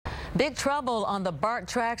Big trouble on the BART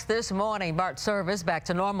tracks this morning. BART service back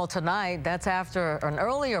to normal tonight. That's after an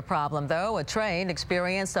earlier problem, though. A train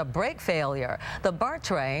experienced a brake failure. The BART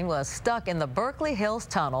train was stuck in the Berkeley Hills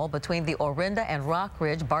Tunnel between the Orinda and Rock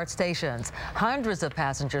Ridge BART stations. Hundreds of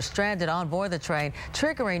passengers stranded on board the train,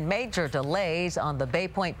 triggering major delays on the Bay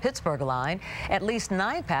Point-Pittsburgh line. At least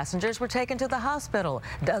 9 passengers were taken to the hospital.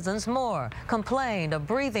 Dozens more complained of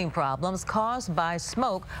breathing problems caused by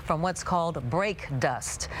smoke from what's called brake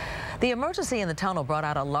dust. The emergency in the tunnel brought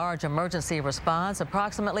out a large emergency response.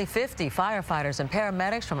 Approximately 50 firefighters and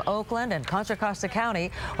paramedics from Oakland and Contra Costa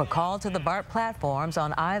County were called to the BART platforms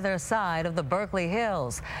on either side of the Berkeley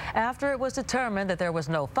Hills. After it was determined that there was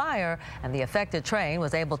no fire and the affected train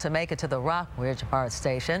was able to make it to the Rock Ridge BART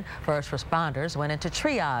station, first responders went into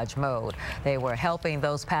triage mode. They were helping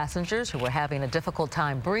those passengers who were having a difficult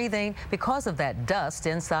time breathing because of that dust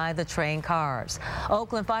inside the train cars.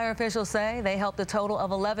 Oakland fire officials say they helped a total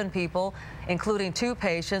of 11 people, including 2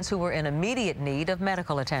 patients who were in immediate need of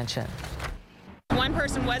medical attention. One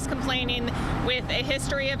person was complaining with a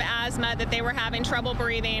history of asthma, that they were having trouble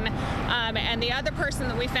breathing, and the other person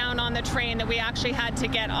that we found on the train that we actually had to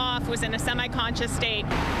get off was in a semi-conscious state.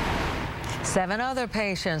 7 other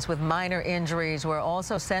patients with minor injuries were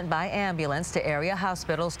also sent by ambulance to area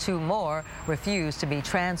hospitals. 2 more refused to be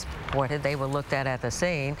transported. They were looked at the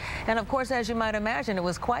scene. And of course, as you might imagine, it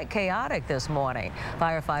was quite chaotic this morning.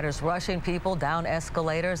 Firefighters rushing people down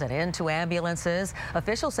escalators and into ambulances.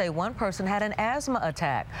 Officials say one person had an asthma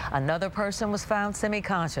attack. Another person was found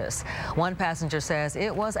semi-conscious. One passenger says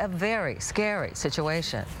it was a very scary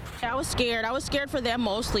situation. I was scared. I was scared for them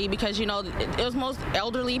mostly because, you know, it was most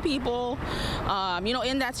elderly people. You know,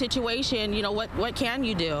 in that situation, you know, what can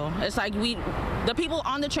you do? It's like the people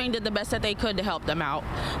on the train did the best that they could to help them out,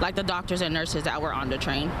 like the doctors and nurses that were on the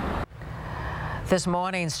train. This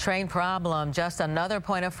morning's train problem, just another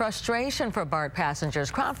point of frustration for BART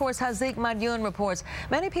passengers. Crown 4's Hazik Madyun reports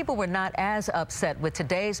many people were not as upset with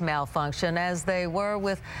today's malfunction as they were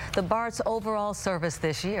with the BART's overall service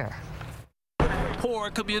this year.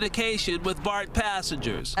 Poor communication with BART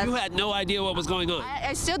passengers. You had no idea what was going on.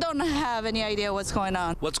 I still don't have any idea what's going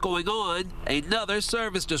on. What's going on? Another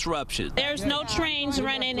service disruption. There's no trains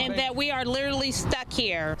running and that we are literally stuck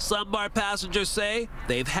here. Some BART passengers say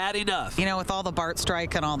they've had enough. You know, with all the BART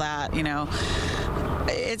strike and all that, you know,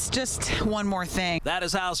 it's just one more thing. That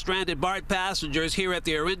is how stranded BART passengers here at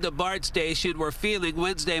the Orinda BART station were feeling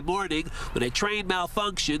Wednesday morning when a train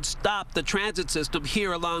malfunction stopped the transit system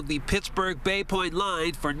here along the Pittsburgh Bay Point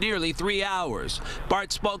line for nearly 3 hours. BART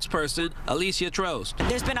spokesperson Alicia Trost.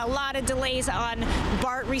 There's been a lot of delays on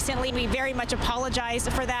BART recently. We very much apologize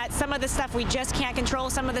for that. Some of the stuff we just can't control.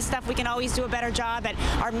 Some of the stuff we can always do a better job at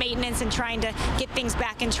our maintenance and trying to get things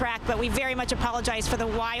back in track. But we very much apologize for the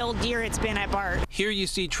wild year it's been at BART. Here you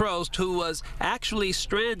see Trost, who was actually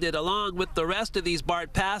stranded along with the rest of these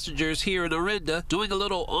BART passengers here in Orinda, doing a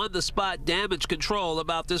little on-the-spot damage control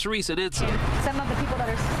about this recent incident. Some of the people that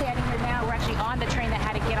are standing here now were actually on the train that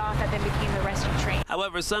had to get off and then became the rescue train.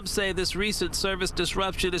 However, some say this recent service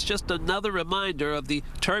disruption is just another reminder of the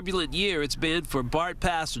turbulent year it's been for BART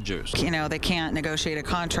passengers. You know, they can't negotiate a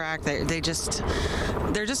contract. They're just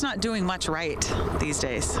not doing much right these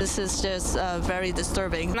days. This is just very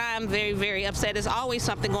disturbing. I'm very, very upset. There's always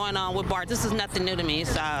something going on with BART. This is nothing new to me.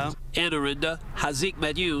 So. In Orinda, Hazik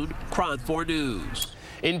Madyun, Crown 4 News.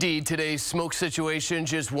 Indeed, today's smoke situation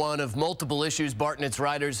just one of multiple issues BART and its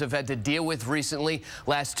riders have had to deal with recently.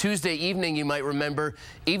 Last Tuesday evening, you might remember,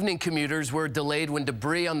 evening commuters were delayed when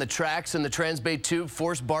debris on the tracks and the Transbay Tube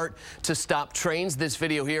forced BART to stop trains. This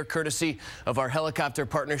video here, courtesy of our helicopter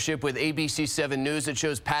partnership with ABC 7 News. It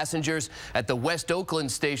shows passengers at the West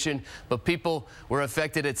Oakland station, but people were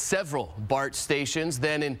affected at several BART stations.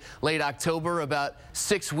 Then in late October, about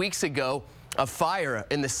 6 weeks ago, a fire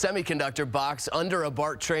in the semiconductor box under a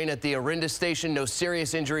BART train at the Orinda station. No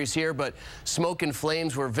serious injuries here, but smoke and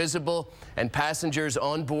flames were visible, and passengers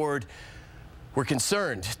on board were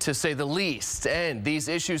concerned, to say the least. And these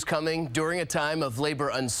issues coming during a time of labor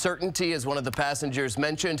uncertainty, as one of the passengers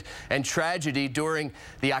mentioned, and tragedy during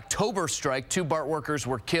the October strike. 2 BART workers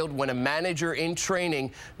were killed when a manager in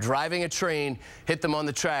training driving a train hit them on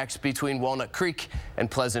the tracks between Walnut Creek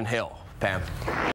and Pleasant Hill. Pam.